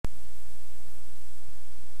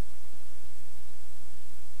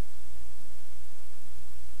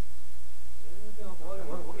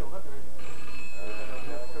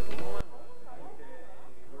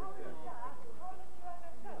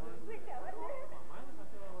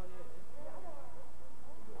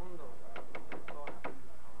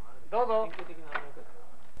どうぞ。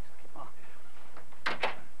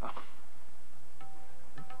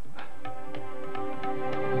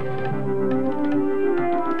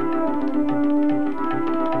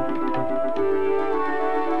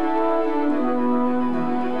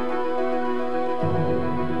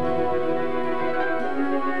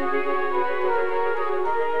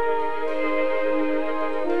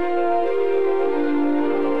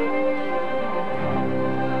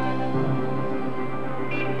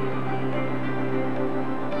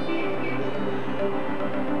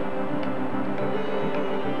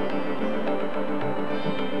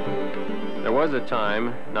There was a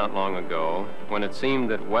time, not long ago, when it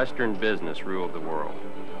seemed that Western business ruled the world.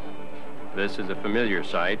 This is a familiar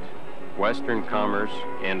sight, Western commerce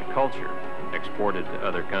and culture exported to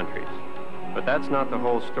other countries. But that's not the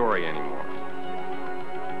whole story anymore.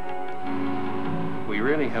 We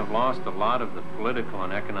really have lost a lot of the political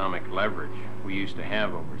and economic leverage we used to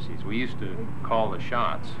have overseas. We used to call the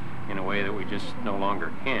shots in a way that we just no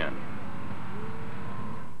longer can.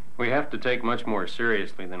 We have to take much more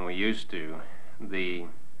seriously than we used to the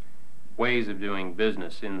ways of doing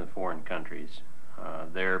business in the foreign countries,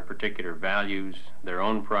 their particular values, their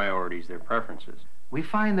own priorities, their preferences. We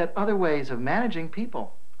find that other ways of managing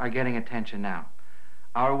people are getting attention now.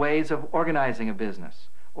 Our ways of organizing a business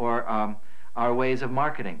or our ways of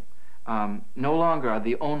marketing no longer are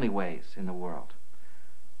the only ways in the world.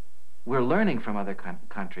 We're learning from other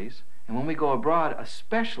countries, and when we go abroad,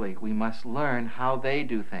 especially, we must learn how they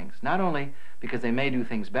do things. Not only because they may do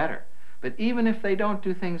things better, but even if they don't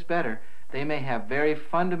do things better, they may have very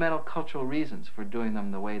fundamental cultural reasons for doing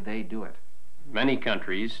them the way they do it. Many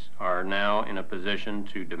countries are now in a position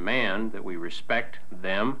to demand that we respect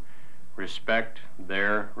them, respect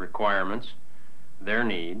their requirements, their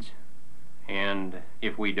needs, and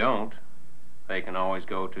if we don't, they can always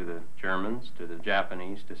go to the Germans, to the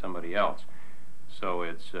Japanese, to somebody else. So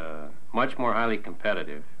it's much more highly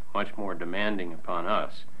competitive, much more demanding upon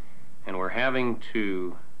us, and we're having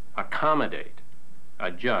to accommodate,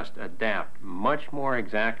 adjust, adapt much more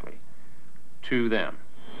exactly to them.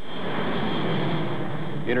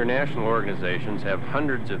 International organizations have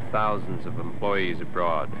hundreds of thousands of employees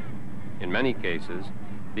abroad. In many cases,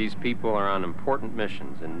 these people are on important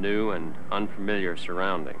missions in new and unfamiliar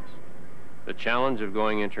surroundings. The challenge of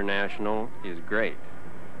going international is great,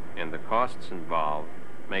 and the costs involved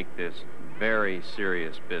make this very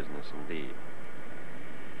serious business indeed.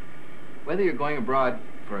 Whether you're going abroad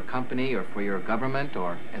for a company or for your government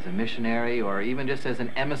or as a missionary or even just as an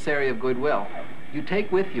emissary of goodwill, you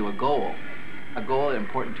take with you a goal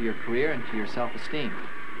important to your career and to your self-esteem.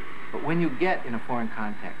 But when you get in a foreign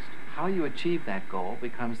context, how you achieve that goal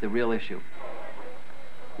becomes the real issue.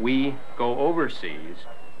 We go overseas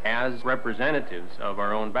as representatives of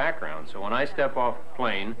our own background. So when I step off a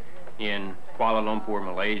plane in Kuala Lumpur,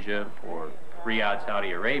 Malaysia, or Riyadh,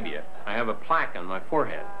 Saudi Arabia, I have a plaque on my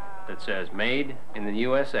forehead that says, "Made in the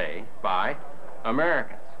USA by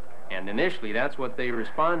Americans." And initially, that's what they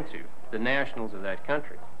respond to, the nationals of that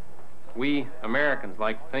country. We Americans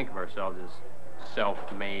like to think of ourselves as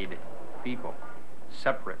self-made people,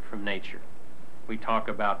 separate from nature. We talk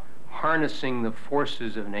about harnessing the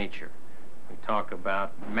forces of nature. We talk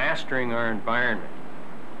about mastering our environment.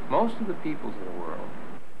 Most of the peoples of the world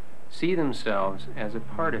see themselves as a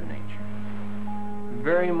part of nature,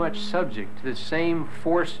 very much subject to the same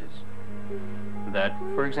forces that,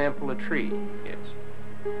 for example, a tree is.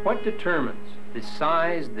 What determines the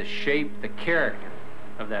size, the shape, the character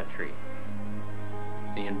of that tree?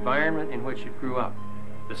 The environment in which it grew up.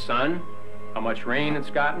 The sun, how much rain it's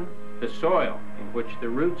gotten, the soil in which the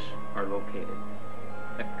roots are located.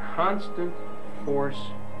 The constant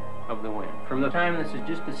force of the wind. From the time this is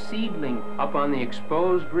just a seedling up on the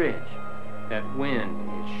exposed ridge, that wind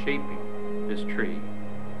is shaping this tree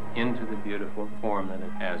into the beautiful form that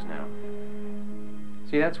it has now.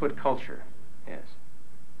 See, that's what culture is.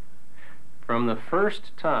 From the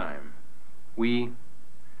first time we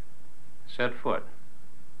set foot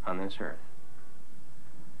on this earth,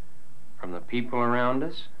 from the people around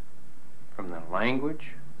us, from the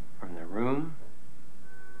language, from the room,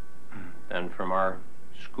 then from our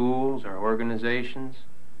schools, our organizations,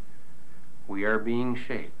 we are being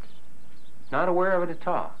shaped. Not aware of it at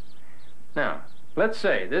all. Now, let's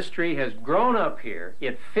say this tree has grown up here,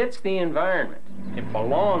 it fits the environment, it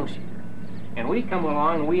belongs here, and we come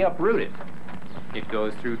along and we uproot it. It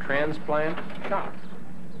goes through transplant shock.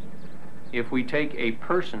 If we take a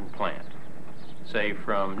person plant, say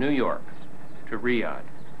from New York to Riyadh,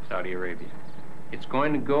 Saudi Arabia, it's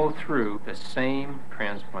going to go through the same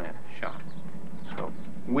transplant shock. So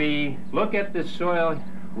we look at this soil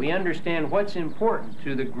we understand what's important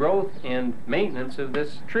to the growth and maintenance of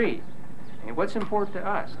this tree. And what's important to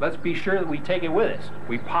us? Let's be sure that we take it with us.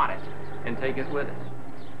 We pot it and take it with us.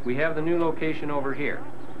 We have the new location over here.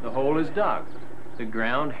 The hole is dug. The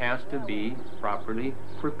ground has to be properly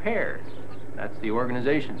prepared. That's the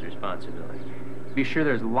organization's responsibility. Be sure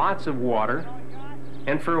there's lots of water,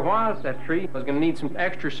 and for a while that tree was going to need some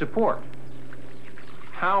extra support.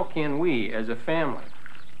 How can we, as a family,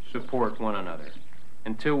 support one another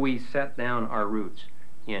until we set down our roots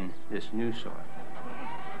in this new soil?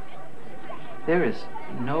 There is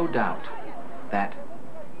no doubt that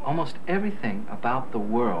almost everything about the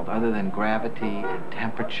world, other than gravity and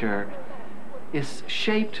temperature, is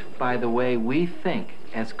shaped by the way we think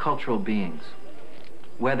as cultural beings.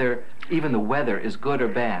 Whether even the weather is good or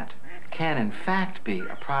bad can in fact be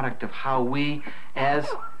a product of how we, as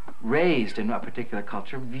raised in a particular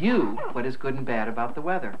culture, view what is good and bad about the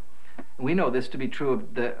weather. We know this to be true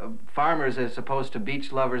of the farmers as opposed to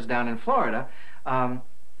beach lovers down in Florida.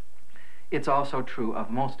 It's also true of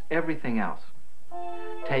most everything else.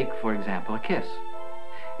 Take, for example, a kiss.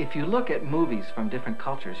 If you look at movies from different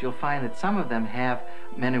cultures, you'll find that some of them have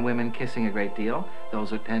men and women kissing a great deal.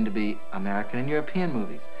 Those would tend to be American and European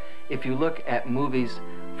movies. If you look at movies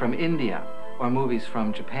from India or movies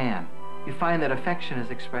from Japan, you find that affection is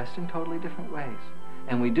expressed in totally different ways.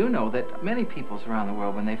 And we do know that many peoples around the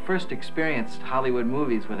world, when they first experienced Hollywood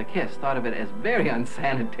movies with a kiss, thought of it as very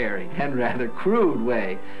unsanitary and rather crude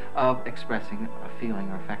way of expressing a feeling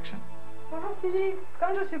or affection.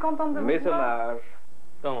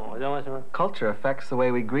 Culture affects the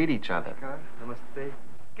way we greet each other.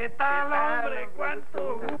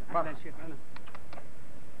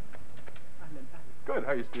 Good,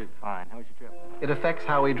 how you doing? Fine, how was your trip? It affects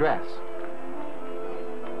how we dress.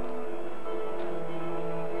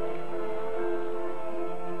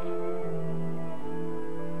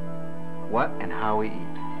 What and how we eat.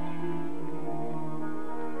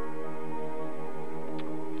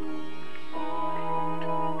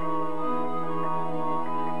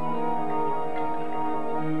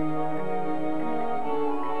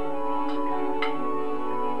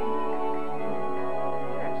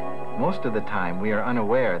 Most of the time, we are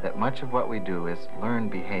unaware that much of what we do is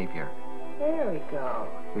learned behavior. There we go.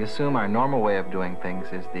 We assume our normal way of doing things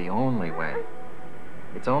is the only way.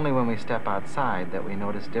 It's only when we step outside that we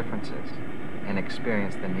notice differences and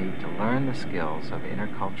experience the need to learn the skills of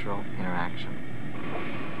intercultural interaction.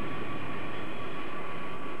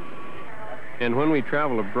 And when we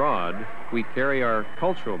travel abroad, we carry our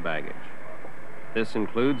cultural baggage. This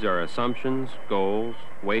includes our assumptions, goals,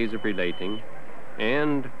 ways of relating,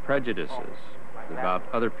 and prejudices about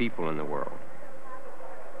other people in the world.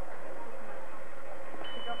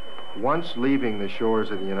 Once leaving the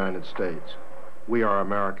shores of the United States, we are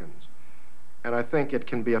Americans. And I think it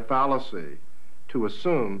can be a fallacy to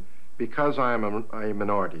assume because I am a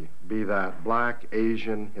minority, be that black,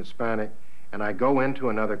 Asian, Hispanic, and I go into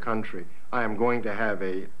another country, I am going to have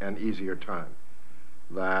an easier time.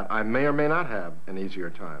 That I may or may not have an easier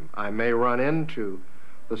time. I may run into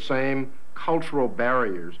the same cultural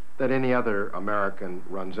barriers that any other American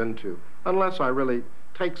runs into, unless I really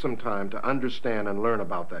take some time to understand and learn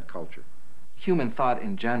about that culture. Human thought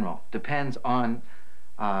in general depends on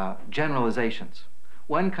generalizations.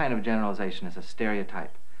 One kind of generalization is a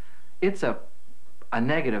stereotype. It's a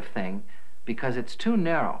negative thing because it's too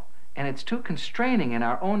narrow and it's too constraining in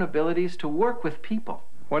our own abilities to work with people.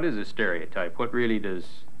 What is a stereotype? What really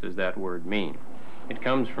does that word mean? It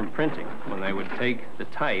comes from printing, when they would take the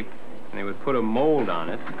type and they would put a mold on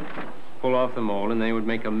it, pull off the mold, and they would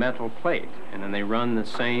make a metal plate. And then they run the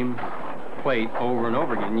same plate over and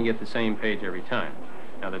over again, and you get the same page every time.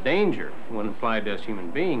 Now, the danger, when applied to us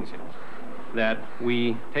human beings, is that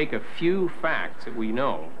we take a few facts that we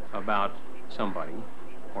know about somebody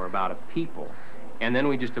or about a people, and then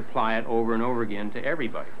we just apply it over and over again to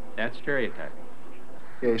everybody. That's stereotyping.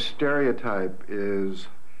 A stereotype is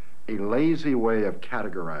a lazy way of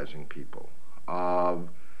categorizing people, of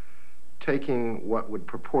taking what would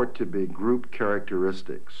purport to be group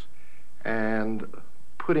characteristics and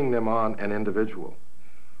putting them on an individual.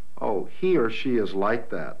 Oh, he or she is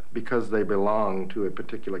like that because they belong to a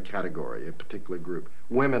particular category, a particular group.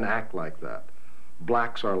 Women act like that.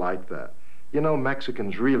 Blacks are like that. You know,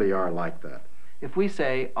 Mexicans really are like that. If we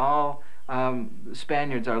say all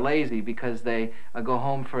Spaniards are lazy because they go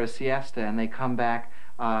home for a siesta and they come back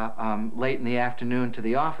late in the afternoon to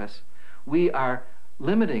the office, we are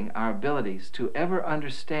limiting our abilities to ever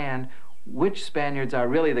understand which Spaniards are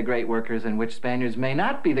really the great workers and which Spaniards may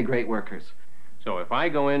not be the great workers. So if I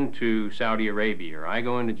go into Saudi Arabia or I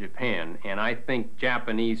go into Japan and I think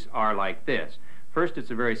Japanese are like this, First,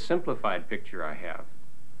 it's a very simplified picture I have,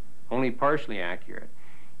 only partially accurate.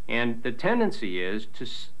 And the tendency is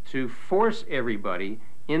to force everybody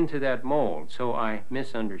into that mold, so I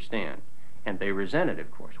misunderstand. And they resent it,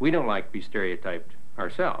 of course. We don't like to be stereotyped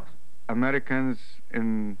ourselves. Americans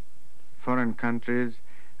in foreign countries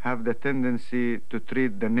have the tendency to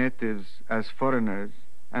treat the natives as foreigners,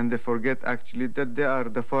 and they forget actually that they are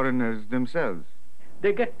the foreigners themselves.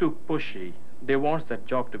 They get too pushy. They want that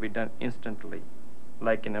job to be done instantly,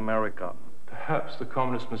 like in America. Perhaps the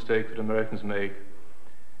commonest mistake that Americans make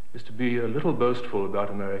is to be a little boastful about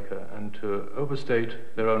America and to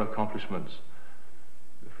overstate their own accomplishments.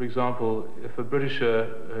 For example, if a Britisher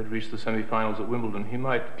had reached the semi-finals at Wimbledon, he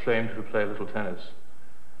might claim to play a little tennis.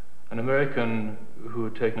 An American who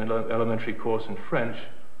had taken an elementary course in French,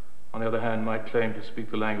 on the other hand, might claim to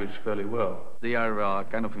speak the language fairly well. They are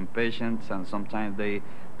kind of impatient, and sometimes they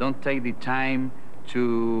don't take the time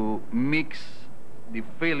to mix the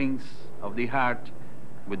feelings of the heart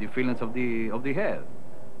with the feelings of the head.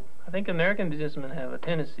 I think American businessmen have a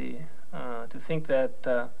tendency to think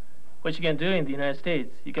that what you can do in the United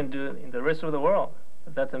States, you can do in the rest of the world.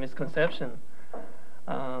 That's a misconception.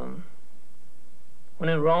 When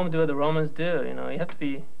in Rome, do what the Romans do. You know, you have to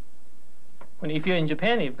be. If you're in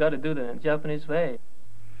Japan, you've got to do the Japanese way.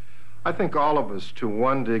 I think all of us, to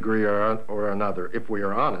one degree or another, if we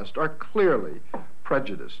are honest, are clearly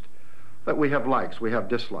prejudiced. That we have likes, we have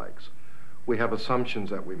dislikes, we have assumptions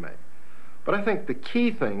that we make. But I think the key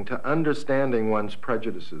thing to understanding one's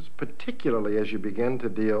prejudices, particularly as you begin to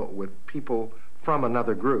deal with people from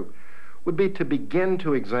another group, would be to begin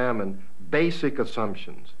to examine basic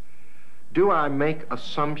assumptions. Do I make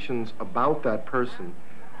assumptions about that person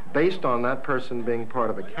based on that person being part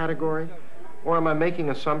of a category, or am I making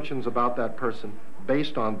assumptions about that person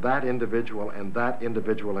based on that individual and that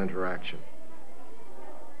individual interaction?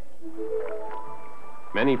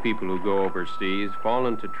 Many people who go overseas fall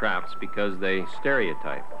into traps because they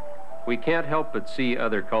stereotype. We can't help but see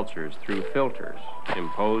other cultures through filters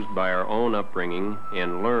imposed by our own upbringing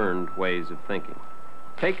and learned ways of thinking.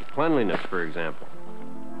 Take cleanliness, for example.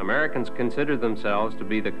 Americans consider themselves to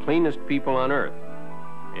be the cleanest people on earth.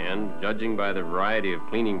 And judging by the variety of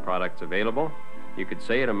cleaning products available, you could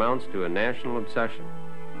say it amounts to a national obsession.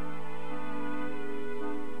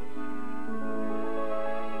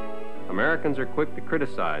 Americans are quick to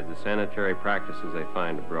criticize the sanitary practices they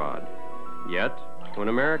find abroad. Yet, when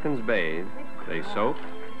Americans bathe, they soak,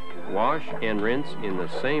 wash, and rinse in the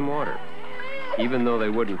same water, even though they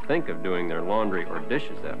wouldn't think of doing their laundry or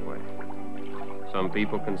dishes that way. Some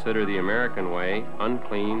people consider the American way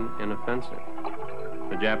unclean and offensive.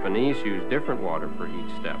 The Japanese use different water for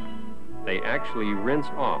each step. They actually rinse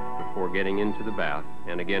off before getting into the bath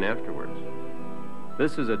and again afterwards.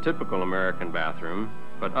 This is a typical American bathroom,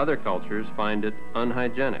 but other cultures find it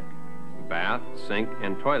unhygienic. Bath, sink,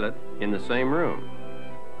 and toilet in the same room.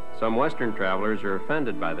 Some Western travelers are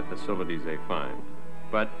offended by the facilities they find.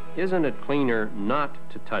 But isn't it cleaner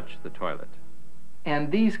not to touch the toilet?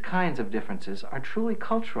 And these kinds of differences are truly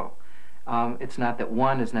cultural. It's not that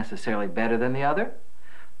one is necessarily better than the other,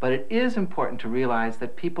 but it is important to realize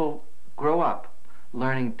that people grow up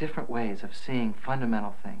learning different ways of seeing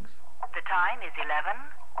fundamental things. The time is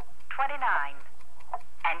 11:29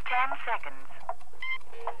 and 10 seconds.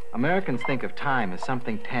 Americans think of time as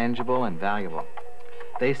something tangible and valuable.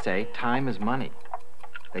 They say time is money.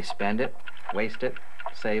 They spend it, waste it,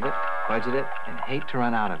 save it, budget it, and hate to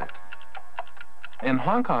run out of it. In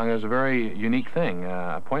Hong Kong, there's a very unique thing.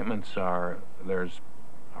 Appointments are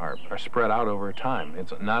spread out over time.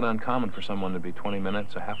 It's not uncommon for someone to be 20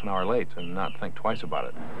 minutes, a half an hour late and not think twice about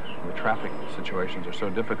it. The traffic situations are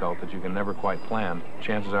so difficult that you can never quite plan.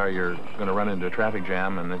 Chances are you're going to run into a traffic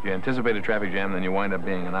jam, and if you anticipate a traffic jam, then you wind up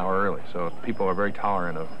being an hour early. So people are very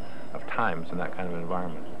tolerant of times in that kind of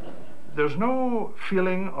environment. There's no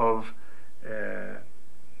feeling of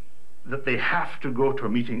that they have to go to a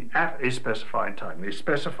meeting at a specified time. They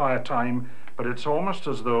specify a time, but it's almost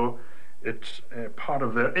as though it's part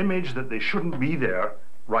of their image that they shouldn't be there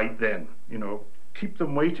right then. You know, keep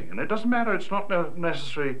them waiting. And it doesn't matter, it's not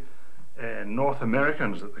necessarily North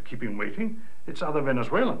Americans that they're keeping waiting, it's other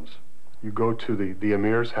Venezuelans. You go to the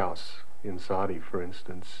Emir's house in Saudi, for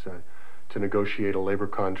instance, to negotiate a labor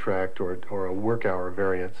contract or a work hour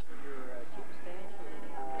variance.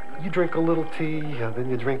 You drink a little tea, then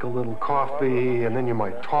you drink a little coffee, and then you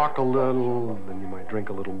might talk a little, and then you might drink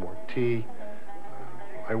a little more tea.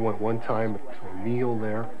 I went one time to a meal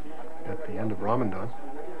there at the end of Ramadan,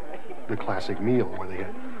 the classic meal where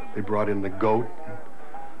they brought in the goat, and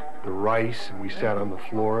the rice, and we sat on the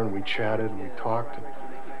floor and we chatted and we talked.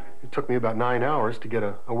 It took me about 9 hours to get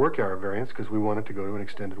a work hour variance because we wanted to go to an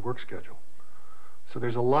extended work schedule. So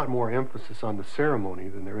there's a lot more emphasis on the ceremony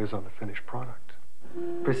than there is on the finished product.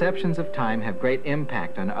 Perceptions of time have great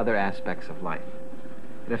impact on other aspects of life.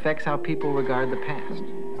 It affects how people regard the past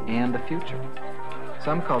and the future.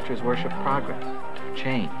 Some cultures worship progress,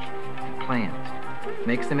 change, plans,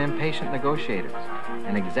 makes them impatient negotiators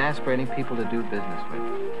and exasperating people to do business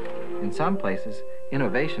with. In some places,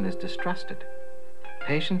 innovation is distrusted.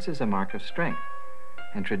 Patience is a mark of strength,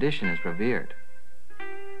 and tradition is revered.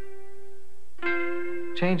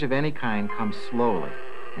 Change of any kind comes slowly,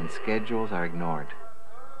 and schedules are ignored.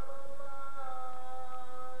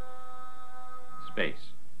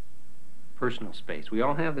 Space. Personal space. We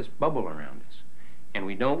all have this bubble around us, and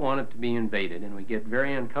we don't want it to be invaded, and we get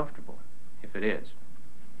very uncomfortable if it is.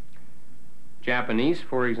 Japanese,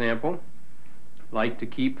 for example, like to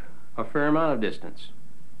keep a fair amount of distance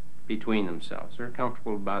between themselves. They're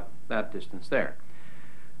comfortable about that distance there.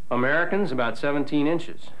 Americans, about 17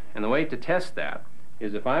 inches. And the way to test that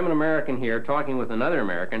is if I'm an American here talking with another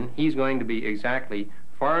American, he's going to be exactly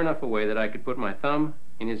far enough away that I could put my thumb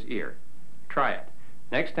in his ear. Try it.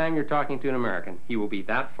 Next time you're talking to an American, he will be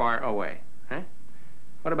that far away. Okay?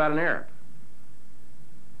 What about an Arab?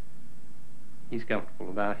 He's comfortable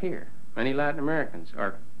about here. Many Latin Americans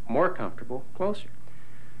are more comfortable closer.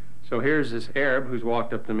 So here's this Arab who's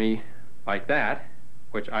walked up to me like that,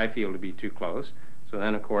 which I feel to be too close. So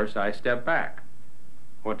then, of course, I step back.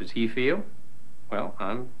 What does he feel? Well,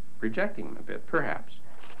 I'm rejecting him a bit, perhaps.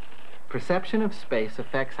 Perception of space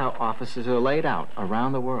affects how offices are laid out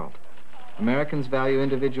around the world. Americans value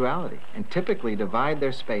individuality and typically divide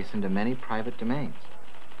their space into many private domains.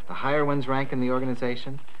 The higher one's rank in the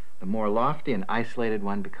organization, the more lofty and isolated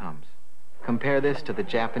one becomes. Compare this to the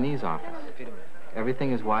Japanese office.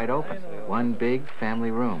 Everything is wide open, one big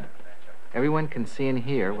family room. Everyone can see and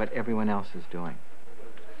hear what everyone else is doing.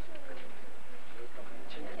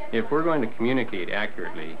 If we're going to communicate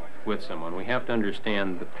accurately with someone, we have to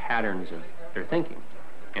understand the patterns of their thinking.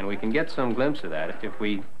 And we can get some glimpse of that if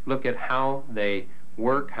we look at how they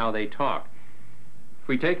work, how they talk. If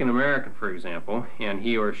we take an American, for example, and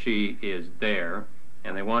he or she is there,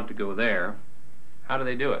 and they want to go there, how do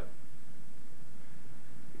they do it?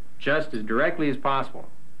 Just as directly as possible.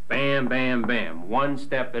 Bam, bam, bam. One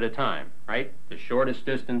step at a time, right? The shortest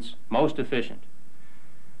distance, most efficient.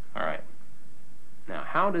 All right. Now,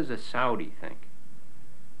 how does a Saudi think?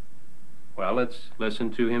 Well, let's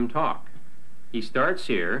listen to him talk. He starts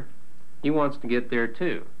here. He wants to get there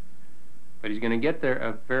too. But he's going to get there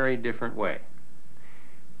a very different way.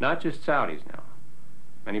 Not just Saudis now.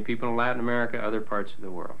 Many people in Latin America, other parts of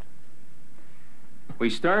the world. We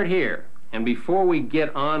start here, and before we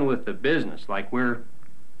get on with the business, like we're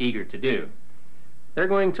eager to do, they're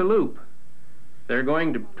going to loop. They're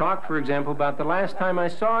going to talk, for example, about the last time I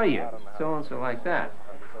saw you, so-and-so like that.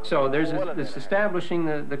 So there's this establishing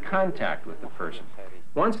the contact with the person.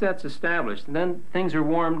 Once that's established, then things are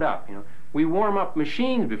warmed up. You know, we warm up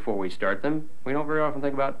machines before we start them. We don't very often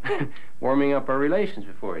think about warming up our relations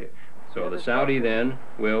before we do. So the Saudi then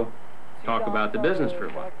will talk about the business for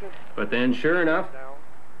a while. But then, sure enough,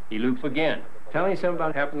 he loops again. Tell me something about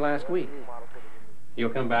what happened last week. He'll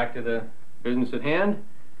come back to the business at hand,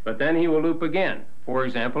 but then he will loop again. For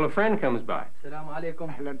example, a friend comes by.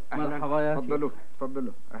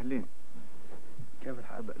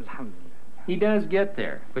 He does get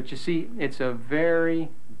there, but you see, it's a very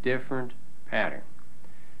different pattern.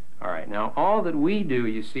 All right, now all that we do,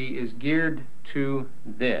 you see, is geared to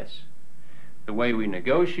this. The way we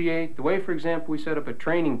negotiate, the way, for example, we set up a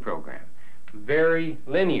training program. Very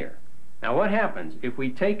linear. Now what happens if we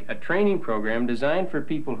take a training program designed for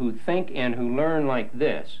people who think and who learn like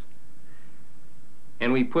this,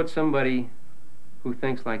 and we put somebody who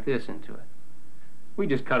thinks like this into it? We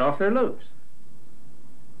just cut off their loops.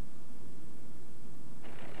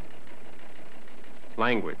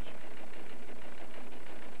 Language.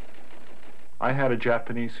 I had a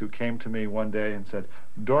Japanese who came to me one day and said,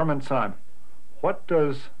 Dorman-san, what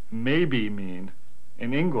does maybe mean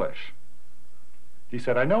in English? He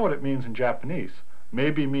said, I know what it means in Japanese.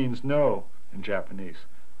 Maybe means no in Japanese.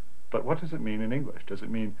 But what does it mean in English? Does it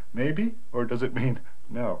mean maybe or does it mean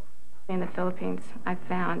no? In the Philippines, I've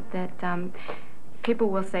found that people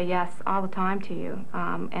will say yes all the time to you,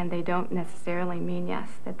 and they don't necessarily mean yes,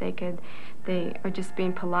 that they are just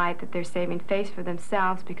being polite, that they're saving face for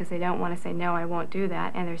themselves because they don't want to say, no, I won't do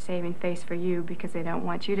that, and they're saving face for you because they don't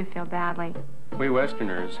want you to feel badly. We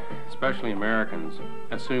Westerners, especially Americans,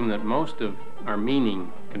 assume that most of our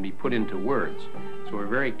meaning can be put into words. So we're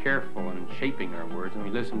very careful in shaping our words, and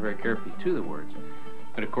we listen very carefully to the words.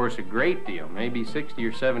 But of course, a great deal, maybe 60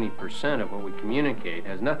 or 70% of what we communicate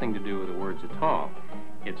has nothing to do with the words at all.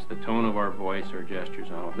 It's the tone of our voice, our gestures,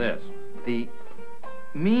 all of this. The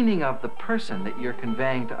meaning of the person that you're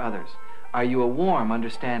conveying to others. Are you a warm,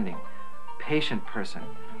 understanding, patient person?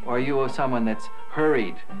 Or are you someone that's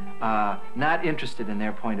hurried, not interested in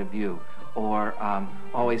their point of view, or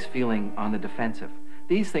always feeling on the defensive?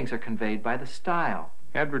 These things are conveyed by the style.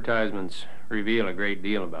 Advertisements reveal a great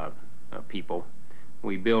deal about people.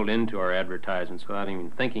 We build into our advertisements without even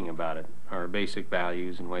thinking about it, our basic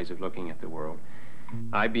values and ways of looking at the world.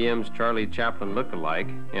 IBM's Charlie Chaplin look-alike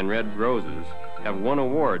and Red Roses have won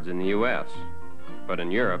awards in the U.S., but in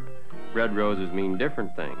Europe, red roses mean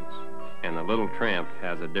different things, and the little tramp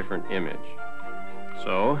has a different image.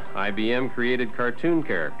 So, IBM created cartoon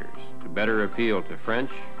characters to better appeal to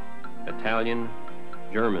French, Italian,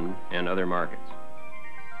 German, and other markets.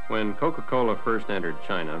 When Coca-Cola first entered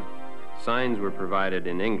China, signs were provided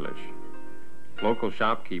in English. Local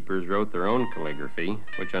shopkeepers wrote their own calligraphy,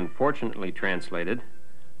 which unfortunately translated,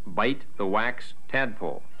 "Bite the wax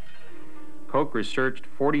tadpole." Coke researched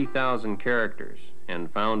 40,000 characters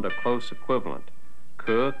and found a close equivalent,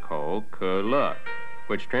 "ke ko ke le,"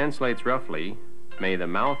 which translates roughly, "May the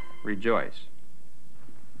mouth rejoice."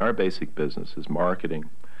 Our basic business is marketing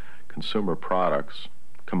consumer products,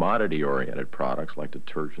 commodity-oriented products like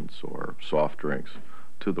detergents or soft drinks,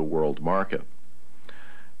 to the world market.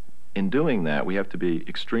 In doing that, we have to be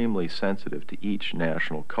extremely sensitive to each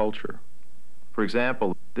national culture. For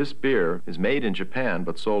example, this beer is made in Japan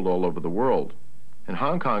but sold all over the world. In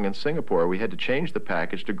Hong Kong and Singapore, we had to change the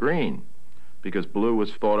package to green because blue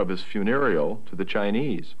was thought of as funereal to the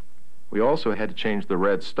Chinese. We also had to change the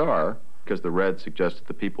red star because the red suggested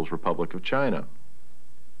the People's Republic of China.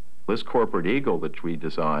 This corporate eagle that we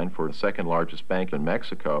designed for the second largest bank in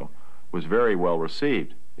Mexico was very well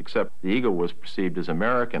received, except the eagle was perceived as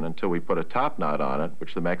American until we put a top knot on it,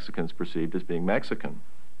 which the Mexicans perceived as being Mexican.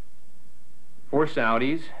 For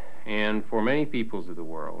Saudis, and for many peoples of the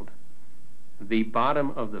world, the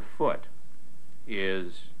bottom of the foot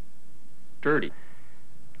is dirty.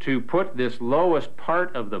 To put this lowest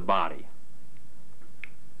part of the body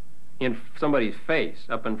in somebody's face,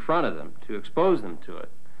 up in front of them, to expose them to it,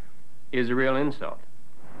 is a real insult.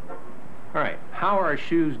 All right, how are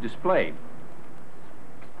shoes displayed?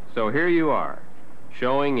 So here you are,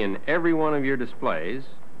 showing in every one of your displays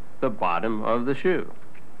the bottom of the shoe.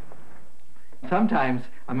 Sometimes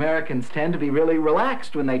Americans tend to be really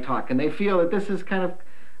relaxed when they talk, and they feel that this is kind of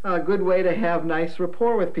a good way to have nice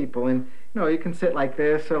rapport with people. And, you know, you can sit like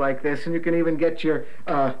this or like this, and you can even get your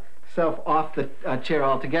self off the chair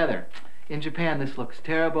altogether. In Japan, this looks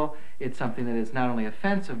terrible. It's something that is not only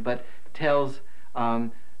offensive, but tells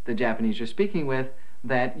the Japanese you're speaking with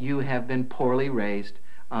that you have been poorly raised,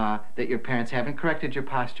 that your parents haven't corrected your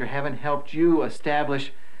posture, haven't helped you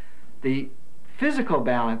establish the physical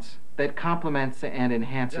balance that complements and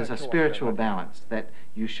enhances a spiritual balance that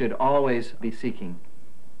you should always be seeking.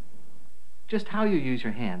 Just how you use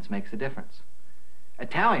your hands makes a difference.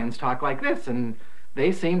 Italians talk like this, and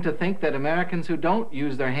they seem to think that Americans who don't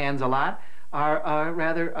use their hands a lot are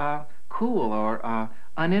rather cool or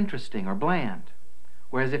uninteresting or bland.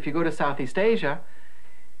 Whereas if you go to Southeast Asia,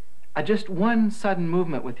 just one sudden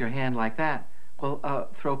movement with your hand like that will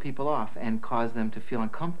throw people off and cause them to feel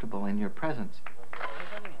uncomfortable in your presence.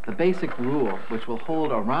 The basic rule, which will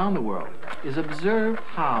hold around the world, is observe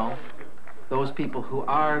how those people who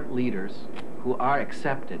are leaders, who are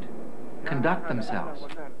accepted, conduct themselves.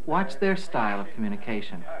 Watch their style of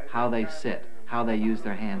communication, how they sit, how they use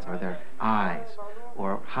their hands or their eyes,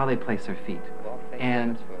 or how they place their feet,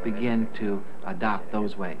 and begin to adopt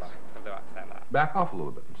those ways. Back off a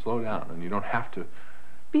little bit and slow down, and you don't have to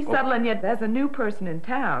be subtle, and yet as a new person in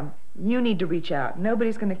town, you need to reach out.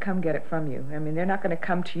 Nobody's going to come get it from you. I mean, they're not going to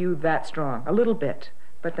come to you that strong. A little bit.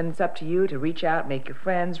 But then it's up to you to reach out, make your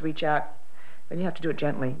friends reach out. But you have to do it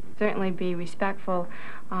gently. Certainly be respectful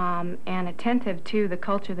and attentive to the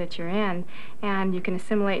culture that you're in, and you can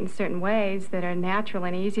assimilate in certain ways that are natural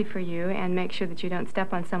and easy for you and make sure that you don't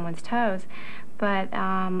step on someone's toes. But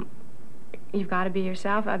you've got to be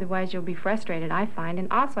yourself, otherwise you'll be frustrated, I find.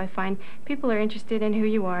 And also I find people are interested in who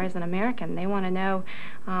you are as an American. They want to know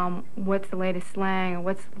what's the latest slang or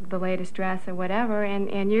what's the latest dress or whatever,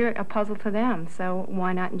 and you're a puzzle to them, so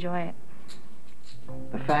why not enjoy it?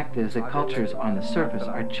 The fact is that cultures on the surface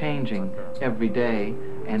are changing every day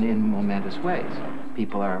and in momentous ways.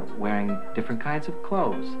 People are wearing different kinds of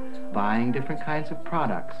clothes, buying different kinds of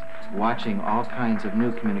products, watching all kinds of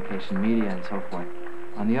new communication media and so forth.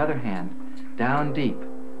 On the other hand, down deep,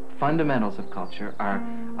 fundamentals of culture are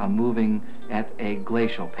moving at a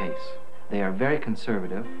glacial pace. They are very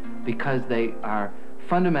conservative because they are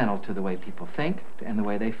fundamental to the way people think and the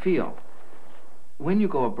way they feel. When you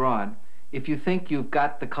go abroad, if you think you've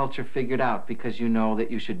got the culture figured out because you know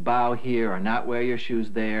that you should bow here or not wear your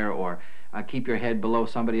shoes there or keep your head below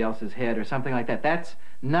somebody else's head or something like that, that's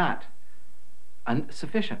not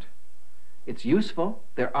sufficient. It's useful.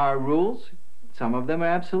 There are rules. Some of them are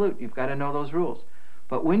absolute. You've got to know those rules.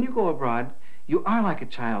 But when you go abroad, you are like a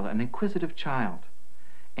child, an inquisitive child.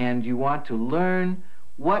 And you want to learn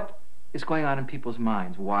what is going on in people's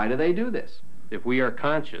minds. Why do they do this? If we are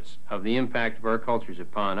conscious of the impact of our cultures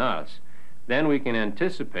upon us, then we can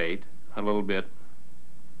anticipate a little bit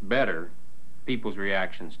better people's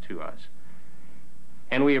reactions to us.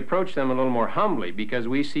 And we approach them a little more humbly because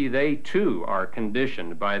we see they too are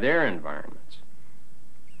conditioned by their environments.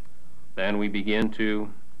 Then we begin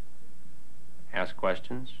to ask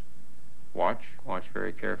questions, watch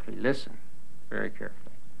very carefully, listen very carefully,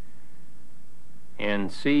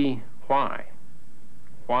 and see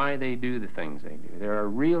why they do the things they do. There are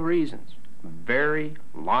real reasons, very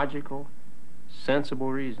logical,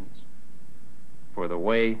 sensible reasons for the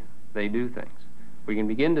way they do things. We can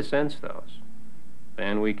begin to sense those.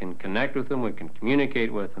 Then we can connect with them, we can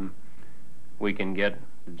communicate with them, we can get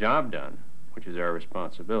the job done, which is our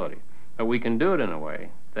responsibility. But we can do it in a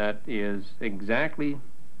way that is exactly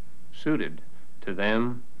suited to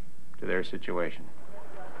them, to their situation.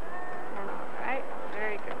 All right,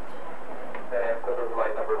 very good. And Clipper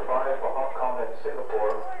flight number 5 for Hong Kong and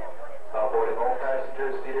Singapore, boarding all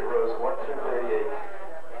passengers seated rows 1 through 38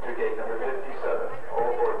 to gate number 57. All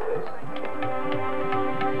aboard, please.